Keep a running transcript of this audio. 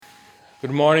Good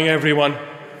morning, everyone.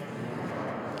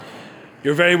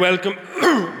 You're very welcome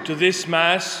to this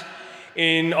Mass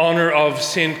in honour of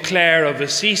St. Clare of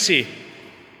Assisi.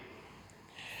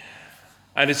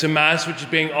 And it's a Mass which is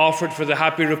being offered for the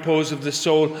happy repose of the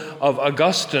soul of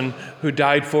Augustine, who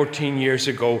died 14 years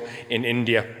ago in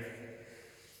India.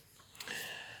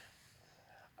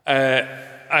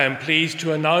 I am pleased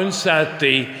to announce that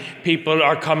the people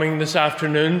are coming this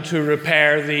afternoon to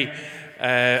repair the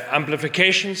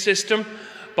amplification system,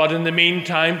 but in the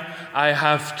meantime I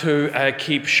have to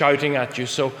keep shouting at you,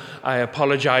 so I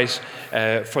apologise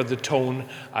for the tone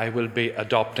I will be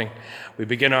adopting. We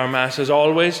begin our Mass as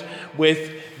always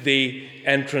with the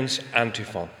entrance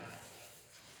antiphon.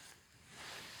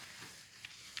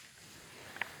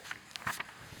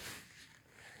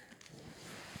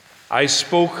 I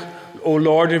spoke, O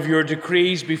Lord, of your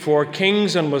decrees before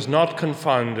kings and was not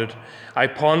confounded. I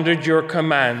pondered your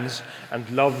commands and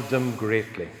loved them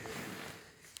greatly.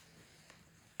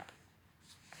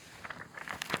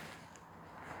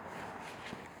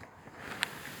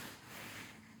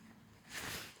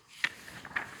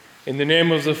 In the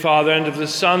name of the Father, and of the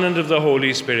Son, and of the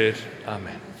Holy Spirit.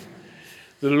 Amen.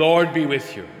 The Lord be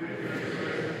with you.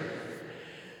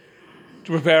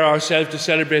 To prepare ourselves to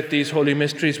celebrate these holy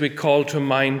mysteries, we call to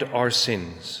mind our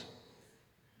sins.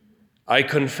 I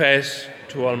confess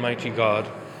to Almighty God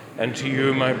and to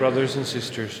you, my brothers and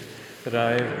sisters, that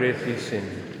I have greatly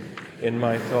sinned in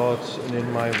my thoughts and in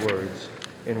my words,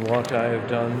 in what I have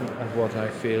done and what I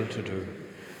failed to do,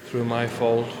 through my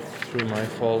fault, through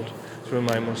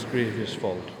my most grievous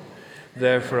fault.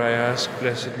 Therefore I ask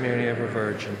Blessed Mary, ever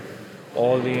Virgin,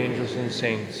 all the angels and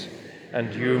saints,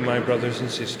 and you, my brothers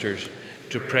and sisters,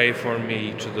 to pray for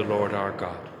me to the Lord our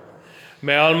God.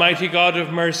 May Almighty God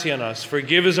have mercy on us,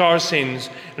 forgive us our sins,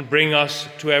 and bring us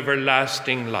to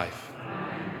everlasting life.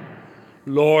 Amen.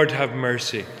 Lord, have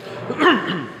mercy.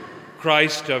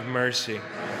 Christ, have mercy.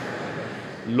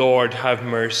 Lord, have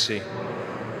mercy.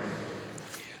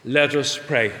 Let us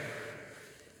pray.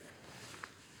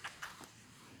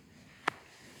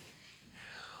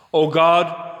 O God,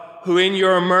 who in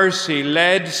your mercy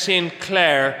led St.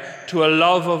 Clare to a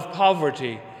love of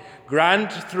poverty,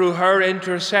 grant through her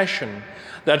intercession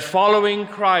that following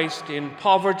Christ in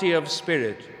poverty of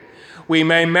spirit, we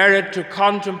may merit to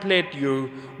contemplate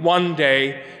you one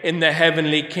day in the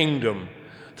heavenly kingdom.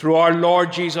 Through our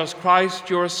Lord Jesus Christ,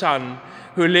 your Son,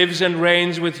 who lives and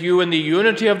reigns with you in the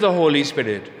unity of the Holy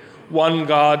Spirit, one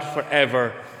God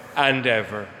forever and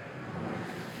ever.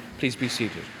 Please be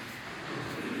seated.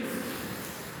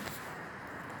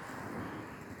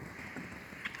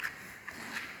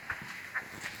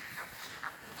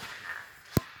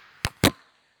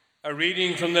 A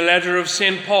reading from the letter of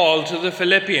St. Paul to the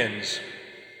Philippians.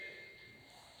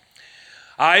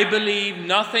 I believe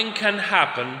nothing can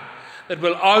happen that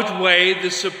will outweigh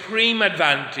the supreme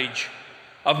advantage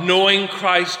of knowing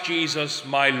Christ Jesus,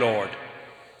 my Lord.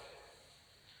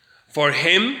 For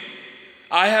him,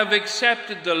 I have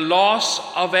accepted the loss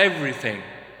of everything,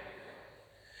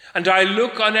 and I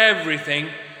look on everything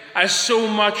as so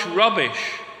much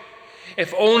rubbish,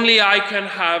 if only I can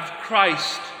have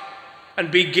Christ and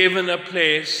be given a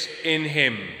place in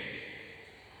him.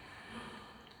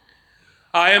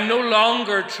 I am no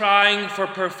longer trying for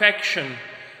perfection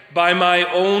by my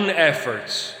own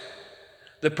efforts,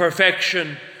 the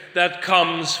perfection that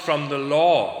comes from the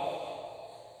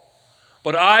law.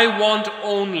 But I want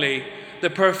only the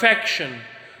perfection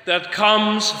that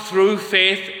comes through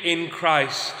faith in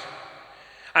Christ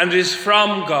and is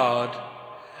from God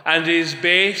and is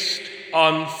based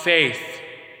on faith.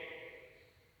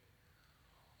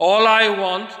 All I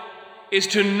want is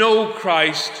to know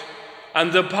Christ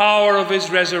and the power of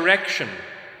his resurrection,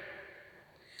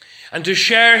 and to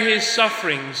share his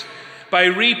sufferings by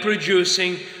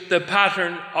reproducing the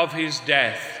pattern of his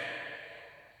death.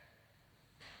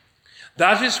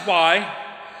 That is why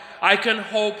I can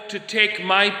hope to take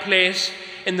my place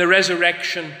in the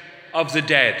resurrection of the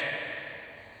dead.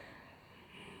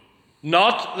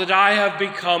 Not that I have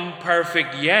become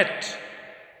perfect yet.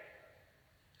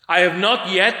 I have not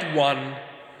yet won,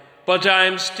 but I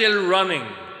am still running,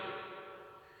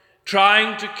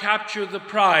 trying to capture the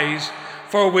prize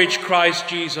for which Christ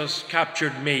Jesus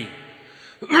captured me.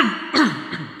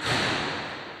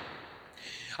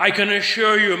 I can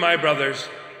assure you, my brothers,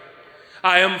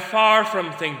 I am far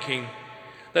from thinking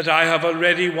that I have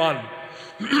already won.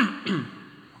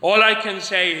 All I can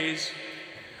say is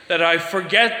that I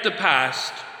forget the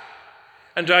past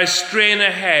and I strain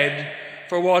ahead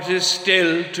for what is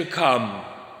still to come.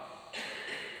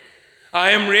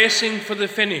 I am racing for the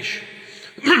finish,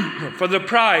 for the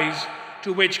prize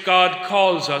to which God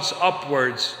calls us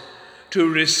upwards,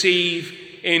 to receive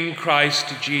in Christ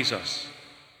Jesus.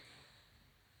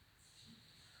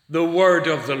 The word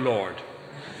of the Lord.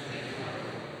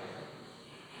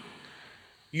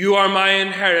 You are my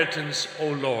inheritance, O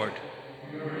Lord.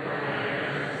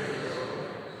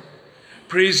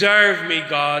 Preserve me,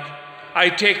 God. I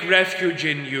take refuge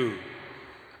in you.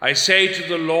 I say to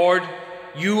the Lord,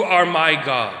 you are my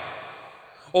God.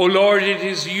 O Lord, it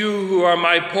is you who are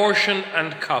my portion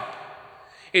and cup.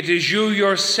 It is you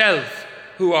yourself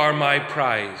who are my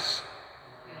prize.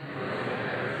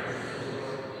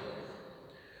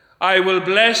 I will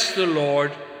bless the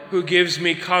Lord who gives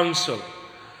me counsel,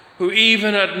 who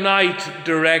even at night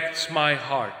directs my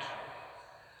heart.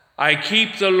 I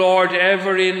keep the Lord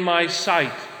ever in my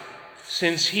sight.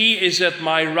 Since he is at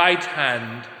my right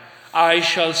hand, I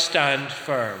shall stand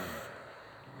firm.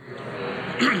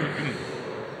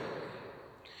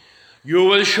 You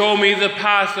will show me the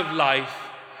path of life,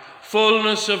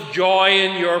 fullness of joy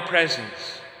in your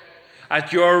presence.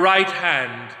 At your right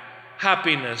hand,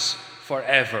 happiness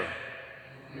forever.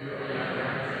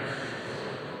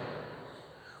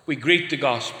 We greet the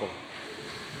gospel.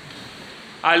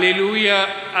 Alleluia,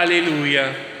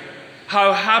 alleluia.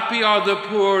 How happy are the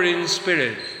poor in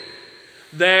spirit.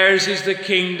 Theirs is the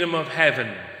kingdom of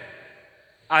heaven.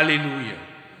 Alleluia.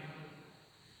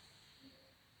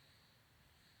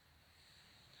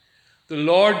 The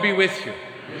Lord be with you.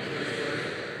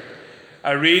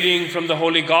 A reading from the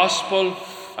Holy Gospel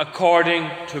according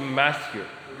to Matthew.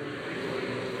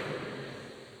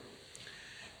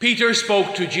 Peter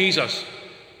spoke to Jesus.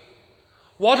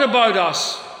 What about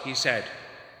us? He said.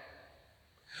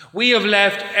 We have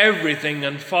left everything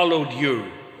and followed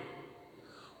you.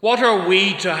 What are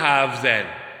we to have then?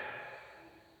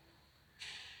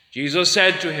 Jesus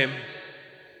said to him,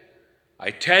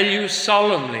 I tell you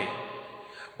solemnly,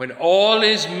 when all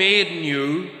is made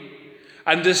new,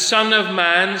 and the Son of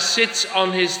Man sits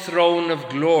on his throne of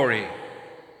glory,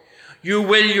 you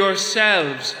will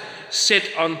yourselves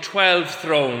sit on 12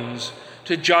 thrones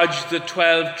to judge the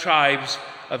 12 tribes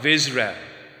of Israel.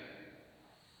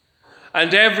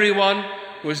 And everyone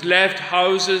who has left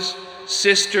houses,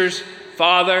 sisters,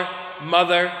 father,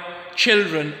 mother,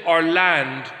 children, or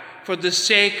land for the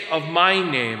sake of my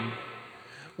name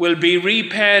will be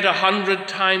repaid 100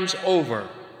 times over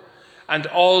and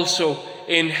also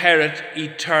inherit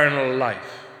eternal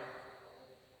life.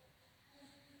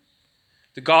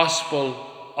 The Gospel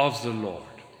of the Lord.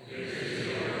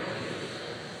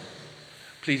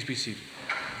 Please be seated.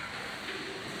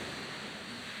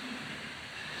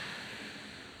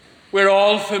 We're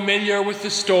all familiar with the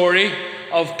story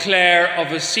of Clare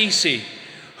of Assisi,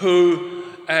 who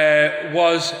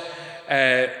was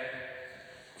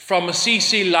from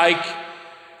Assisi like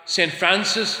St.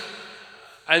 Francis,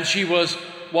 and she was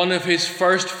one of his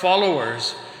first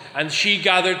followers, and she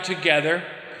gathered together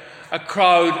a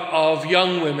crowd of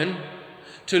young women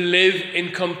to live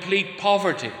in complete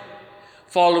poverty,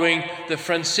 following the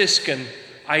Franciscan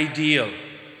ideal.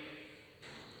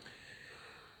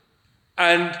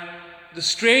 And the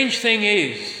strange thing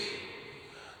is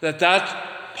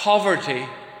that poverty,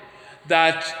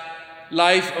 that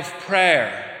life of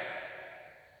prayer,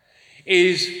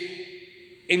 is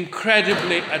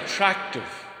incredibly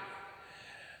attractive.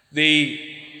 The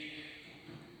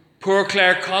Poor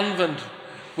Clare Convent,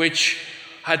 which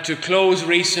had to close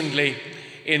recently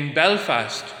in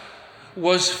Belfast,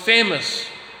 was famous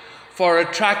for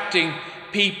attracting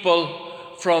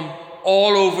people from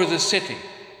all over the city.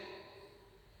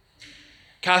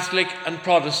 Catholic and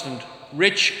Protestant,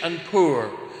 rich and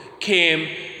poor, came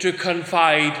to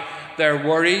confide their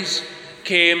worries,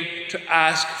 came to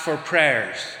ask for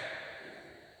prayers.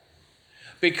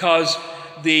 Because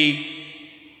the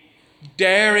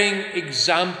daring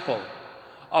example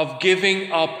of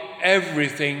giving up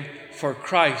everything for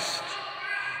Christ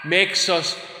makes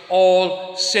us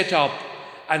all sit up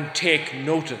and take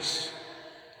notice.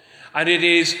 And it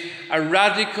is a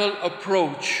radical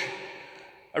approach,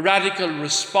 a radical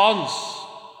response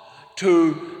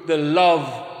to the love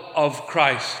of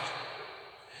Christ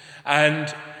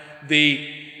and the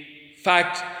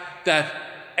fact that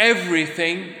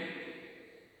everything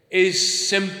is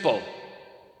simple.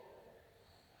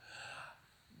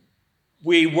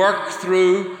 We work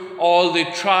through all the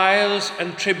trials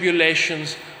and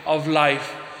tribulations of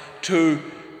life to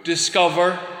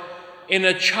discover in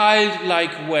a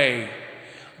childlike way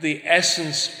the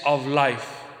essence of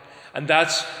life. And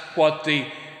that's what the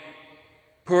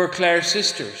Poor Clare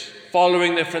sisters,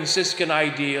 following the Franciscan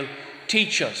ideal,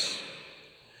 teach us.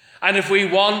 And if we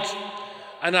want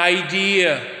an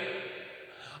idea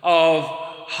of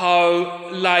how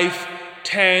life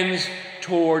tends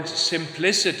towards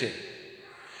simplicity,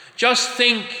 Just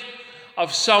think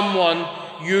of someone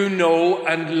you know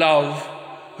and love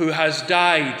who has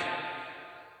died.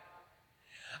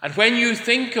 And when you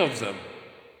think of them,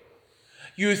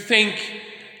 you think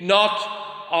not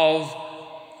of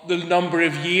the number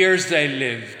of years they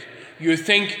lived. You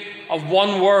think of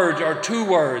one word or two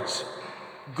words: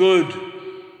 good,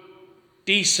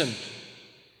 decent,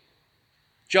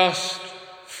 just,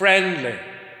 friendly.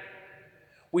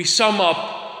 We sum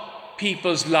up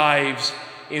people's lives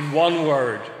in one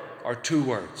word or two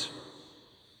words,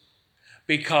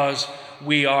 because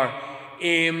we are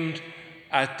aimed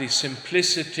at the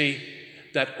simplicity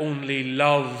that only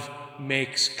love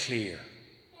makes clear.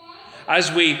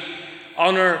 As we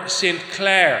honour St.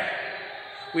 Clare,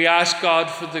 we ask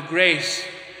God for the grace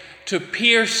to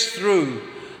pierce through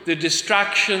the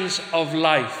distractions of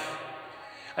life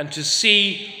and to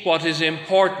see what is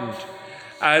important,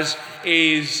 as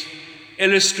is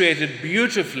illustrated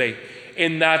beautifully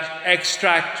in that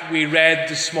extract we read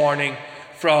this morning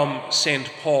from St.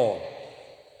 Paul.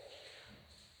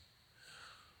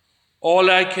 All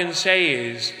I can say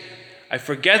is, I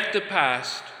forget the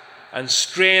past and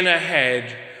strain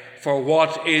ahead for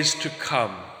what is to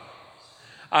come.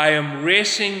 I am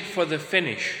racing for the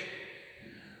finish,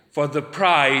 for the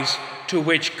prize to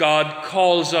which God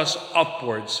calls us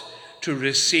upwards to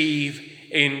receive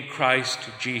in Christ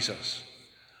Jesus.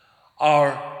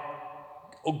 Our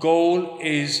goal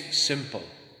is simple: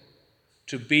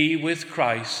 to be with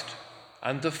Christ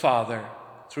and the Father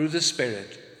through the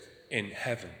Spirit in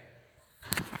heaven.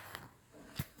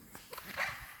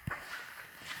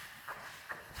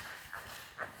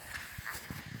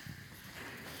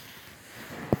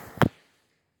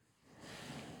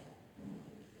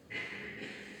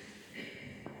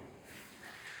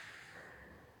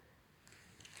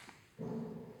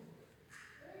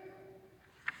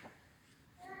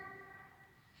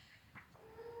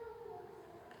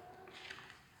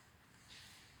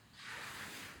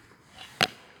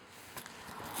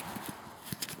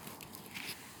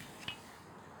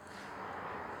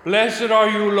 Blessed are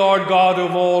you, Lord God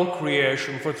of all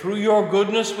creation, for through your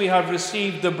goodness we have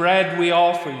received the bread we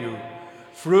offer you,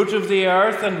 fruit of the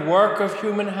earth and work of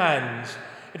human hands.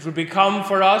 It will become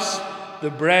for us the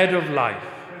bread of life.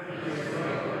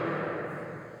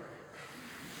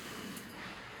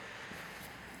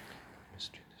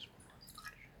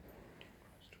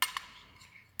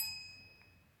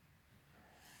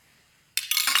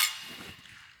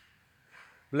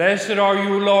 Blessed are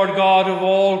you, Lord God of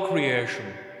all creation,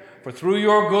 for through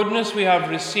your goodness we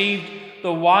have received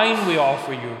the wine we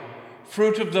offer you,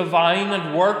 fruit of the vine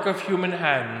and work of human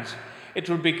hands. It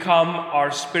will become our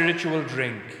spiritual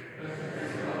drink.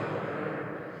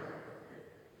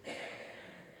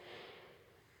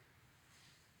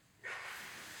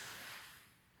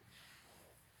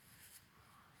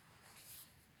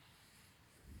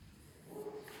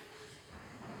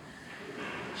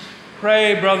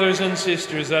 Pray, brothers and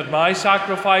sisters, that my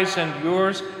sacrifice and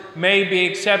yours may be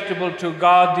acceptable to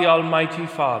God the Almighty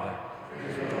Father.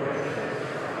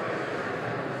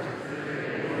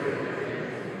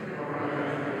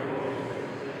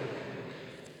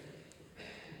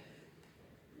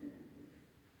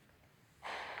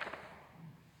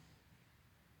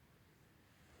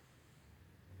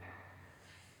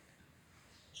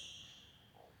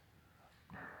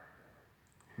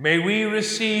 May we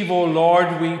receive, O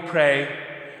Lord, we pray,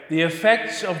 the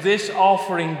effects of this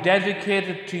offering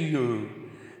dedicated to you,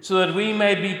 so that we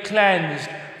may be cleansed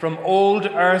from old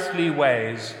earthly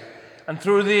ways, and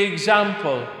through the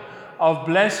example of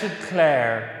Blessed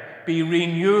Clare, be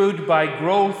renewed by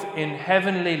growth in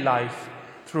heavenly life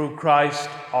through Christ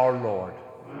our Lord.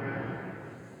 Amen.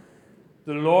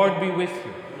 The Lord be with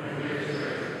you.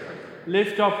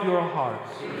 Lift up your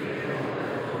hearts.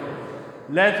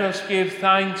 Let us give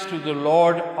thanks to the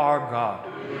Lord our God.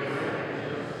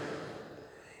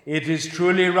 It is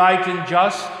truly right and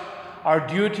just, our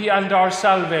duty and our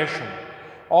salvation,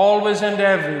 always and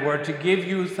everywhere to give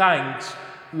you thanks,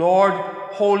 Lord,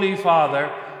 Holy Father,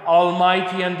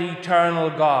 Almighty and Eternal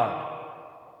God.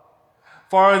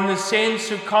 For in the saints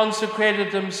who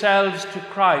consecrated themselves to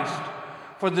Christ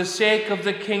for the sake of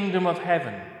the kingdom of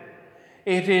heaven,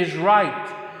 it is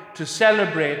right to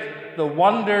celebrate the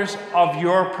wonders of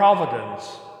your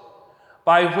providence,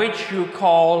 by which you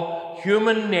call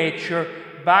human nature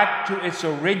back to its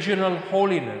original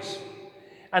holiness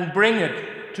and bring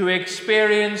it to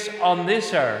experience on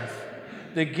this earth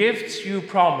the gifts you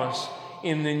promise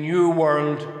in the new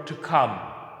world to come.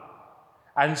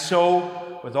 And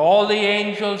so, with all the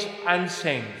angels and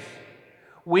saints,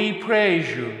 we praise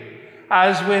you,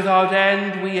 as without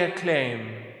end we acclaim,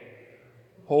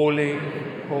 Holy,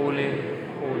 holy,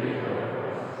 holy Lord,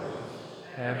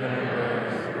 heaven and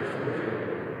earth are full of your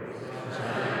glory.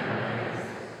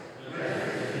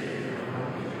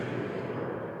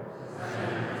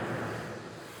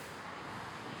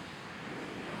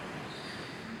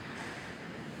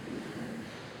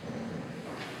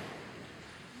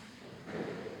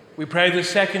 We pray the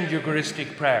second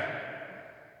Eucharistic prayer.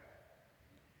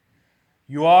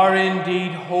 You are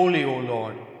indeed holy, O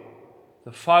Lord,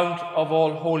 the fount of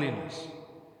all holiness.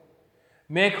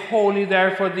 Make holy,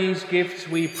 therefore, these gifts,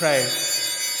 we pray,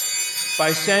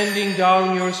 by sending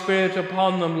down your Spirit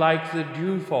upon them like the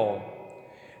dewfall,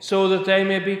 so that they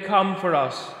may become for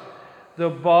us the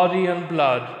body and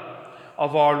blood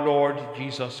of our Lord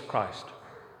Jesus Christ.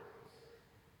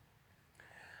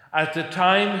 At the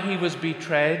time he was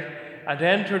betrayed and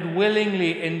entered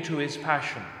willingly into his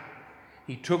passion,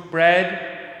 he took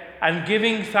bread and,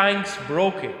 giving thanks,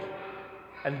 broke it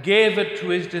and gave it to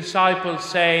his disciples,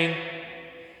 saying,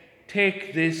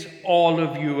 "Take this, all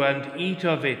of you, and eat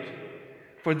of it,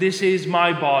 for this is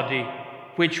my body,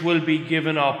 which will be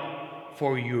given up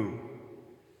for you."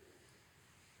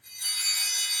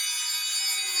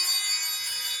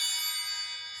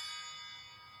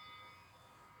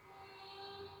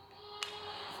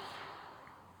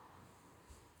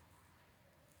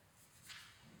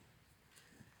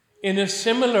 In a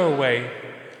similar way,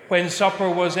 when supper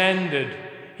was ended,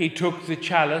 he took the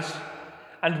chalice,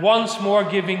 and once more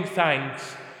giving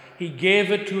thanks, he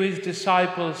gave it to his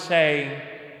disciples, saying,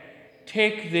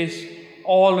 "Take this,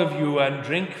 all of you, and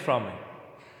drink from it.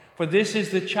 For this is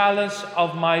the chalice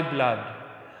of my blood,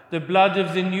 the blood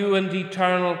of the new and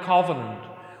eternal covenant,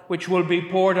 which will be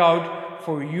poured out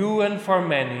for you and for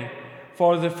many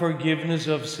for the forgiveness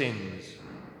of sins.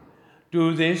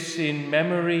 Do this in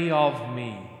memory of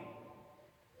me."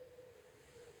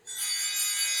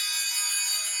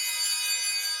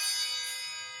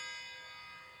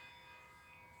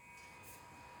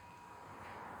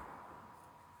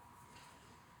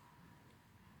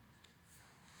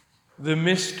 The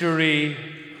mystery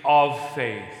of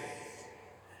faith.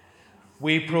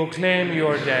 We proclaim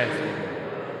your death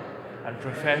and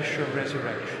profess your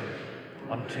resurrection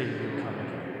until you come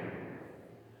again.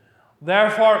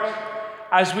 Therefore,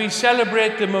 as we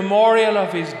celebrate the memorial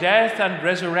of his death and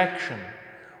resurrection,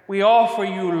 we offer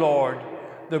you, Lord,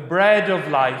 the bread of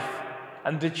life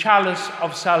and the chalice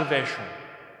of salvation,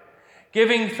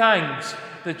 giving thanks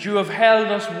that you have held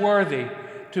us worthy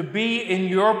to be in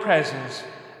your presence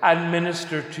and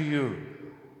minister to you.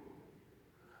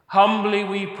 Humbly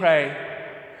we pray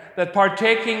that,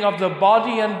 partaking of the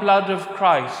body and blood of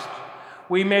Christ,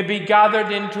 we may be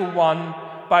gathered into one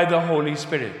by the Holy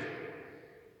Spirit.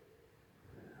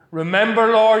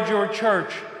 Remember, Lord, your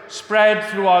church spread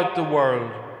throughout the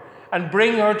world, and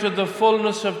bring her to the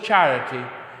fullness of charity,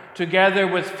 together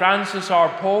with Francis our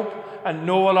Pope and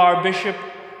Noel our Bishop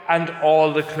and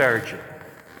all the clergy.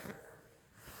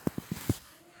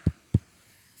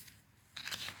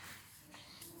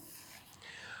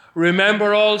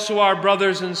 Remember also our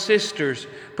brothers and sisters,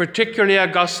 particularly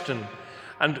Augustine,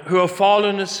 and who have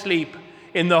fallen asleep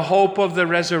in the hope of the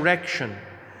resurrection,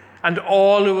 and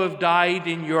all who have died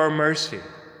in your mercy.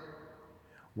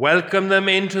 Welcome them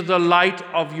into the light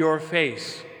of your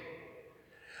face.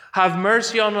 Have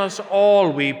mercy on us all,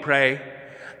 we pray,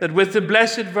 that with the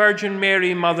Blessed Virgin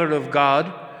Mary, Mother of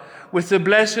God, with the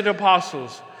blessed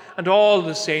apostles and all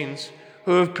the saints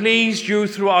who have pleased you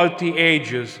throughout the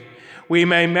ages, we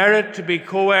may merit to be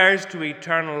co-heirs to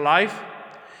eternal life,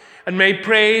 and may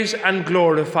praise and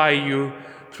glorify you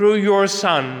through your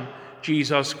Son,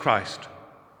 Jesus Christ.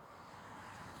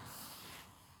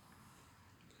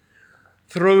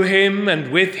 Through him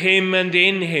and with him and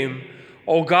in him,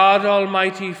 O God,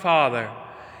 Almighty Father,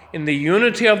 in the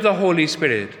unity of the Holy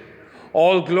Spirit,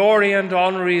 all glory and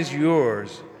honor is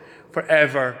yours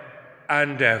forever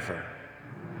and ever.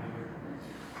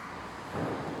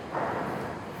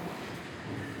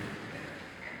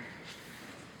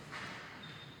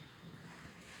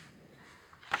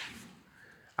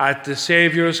 At the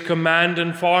Saviour's command,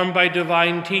 informed by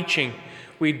divine teaching,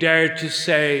 we dare to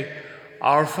say,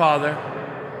 Our Father,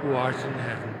 who art in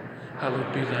heaven,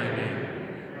 hallowed be thy name.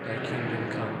 Thy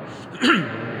kingdom come,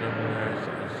 on earth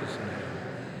as it is in heaven.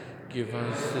 Give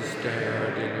us this day our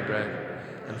daily bread,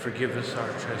 and forgive us our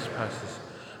trespasses,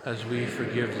 as we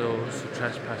forgive those who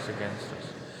trespass against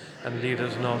us. And lead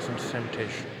us not into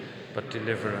temptation, but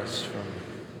deliver us from evil.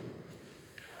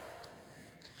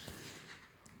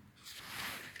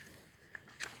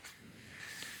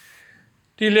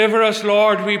 Deliver us,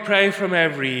 Lord, we pray, from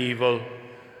every evil.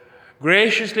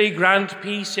 Graciously grant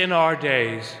peace in our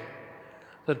days,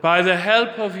 that by the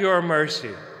help of your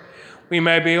mercy we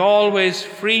may be always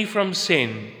free from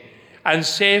sin and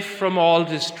safe from all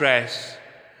distress,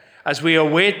 as we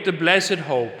await the blessed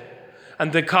hope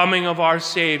and the coming of our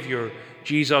Saviour,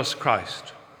 Jesus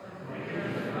Christ.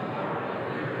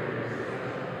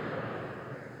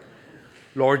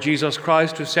 Lord Jesus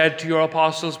Christ, who said to your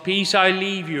apostles, "Peace I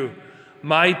leave you,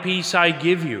 my peace I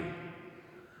give you,"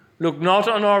 look not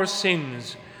on our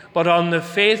sins, but on the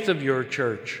faith of your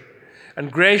church,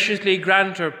 and graciously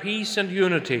grant her peace and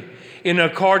unity in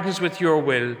accordance with your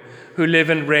will, who live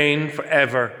and reign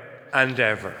forever and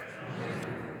ever.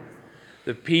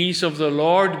 The peace of the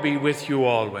Lord be with you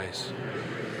always.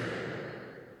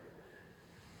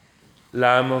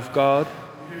 Lamb of God,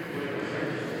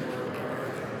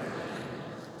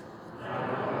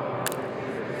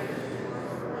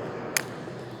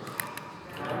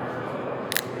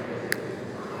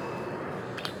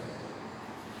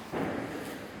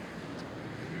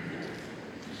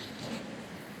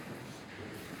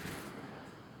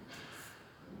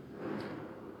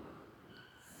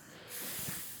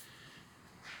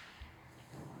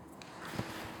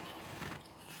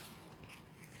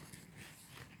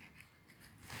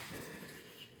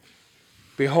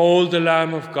 behold the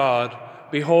Lamb of God.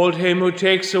 Behold him who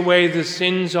takes away the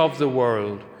sins of the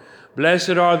world.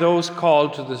 Blessed are those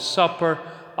called to the supper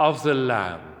of the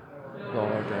Lamb.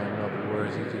 Lord, I am not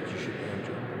worthy that you should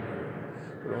enter into my room,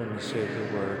 but only say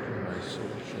the word, and my soul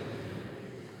shall live.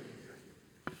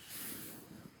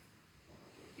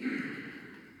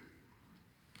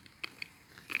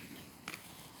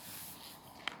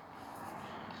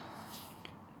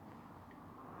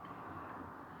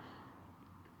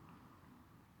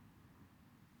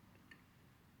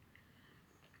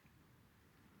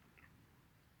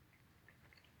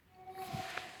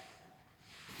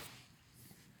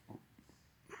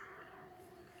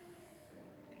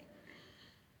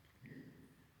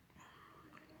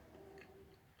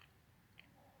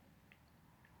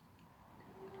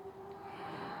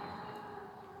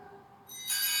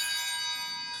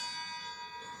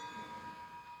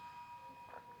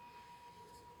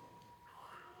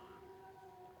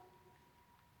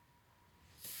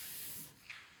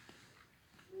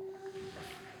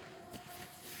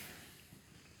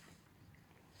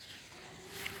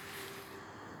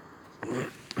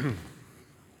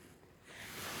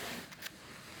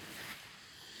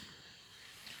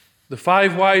 The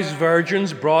 5 wise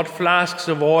virgins brought flasks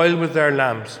of oil with their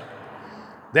lamps.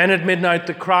 Then at midnight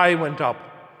the cry went up,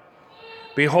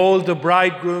 "Behold, the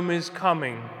bridegroom is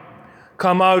coming.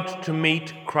 Come out to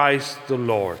meet Christ the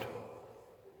Lord."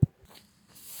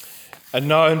 And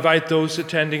now I invite those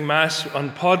attending Mass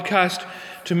on podcast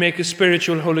to make a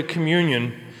spiritual Holy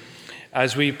Communion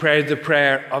as we pray the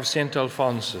prayer of St.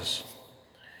 Alphonsus.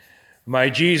 My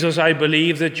Jesus, I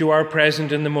believe that you are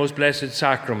present in the most blessed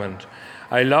sacrament.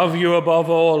 I love you above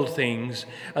all things,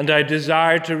 and I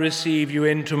desire to receive you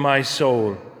into my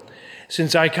soul.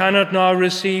 Since I cannot now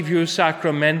receive you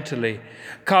sacramentally,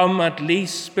 come at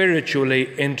least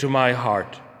spiritually into my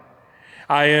heart.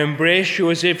 I embrace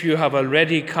you as if you have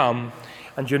already come,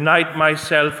 and unite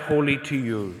myself wholly to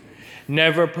you.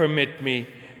 Never permit me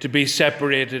to be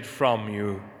separated from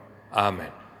you.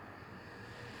 Amen.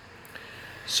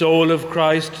 Soul of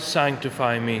Christ,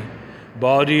 sanctify me.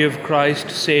 Body of Christ,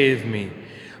 save me.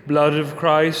 Blood of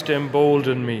Christ,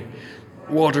 embolden me.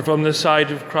 Water from the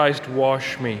side of Christ,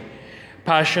 wash me.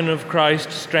 Passion of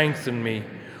Christ, strengthen me.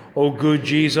 O good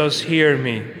Jesus, hear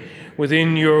me.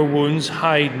 Within your wounds,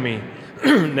 hide me.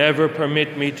 Never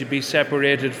permit me to be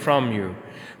separated from you.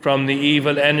 From the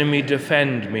evil enemy,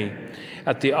 defend me.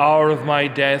 At the hour of my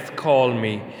death, call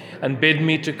me, and bid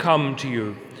me to come to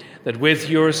you, that with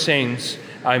your saints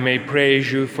I may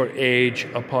praise you for age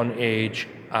upon age.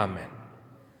 Amen.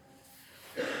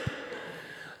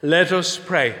 Let us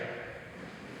pray.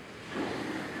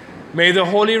 May the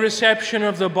holy reception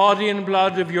of the body and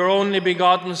blood of your only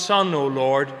begotten Son, O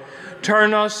Lord,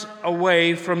 turn us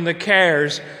away from the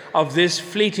cares of this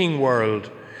fleeting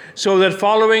world, so that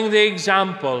following the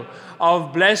example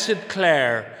of Blessed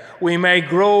Clare, we may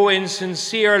grow in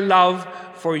sincere love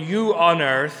for you on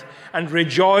earth and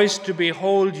rejoice to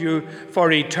behold you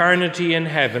for eternity in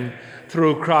heaven,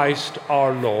 through Christ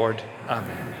our Lord.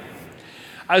 Amen.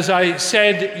 As I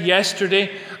said yesterday,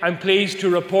 I'm pleased to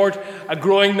report a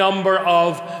growing number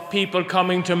of people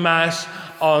coming to Mass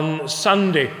on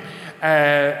Sunday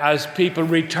as people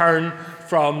return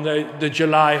from the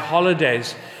July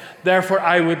holidays. Therefore,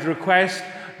 I would request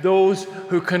those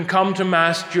who can come to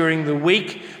Mass during the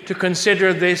week to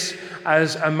consider this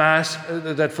as a Mass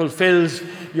that fulfills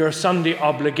your Sunday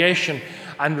obligation,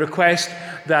 and request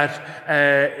that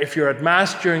if you're at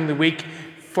Mass during the week,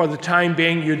 for the time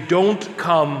being, you don't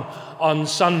come on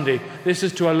Sunday. This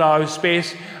is to allow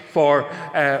space for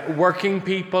working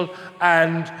people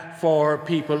and for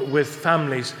people with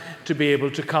families to be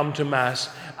able to come to Mass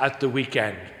at the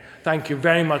weekend. Thank you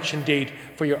very much indeed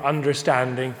for your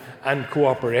understanding and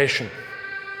cooperation.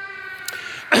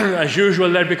 As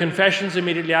usual, there'll be confessions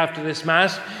immediately after this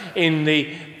Mass in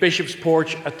the Bishop's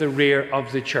porch at the rear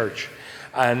of the church.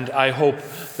 And I hope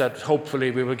that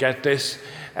hopefully we will get this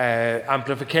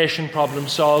amplification problem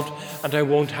solved and I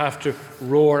won't have to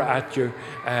roar at you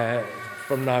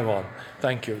from now on.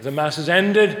 Thank you. The Mass is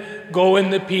ended. Go in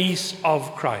the peace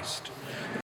of Christ.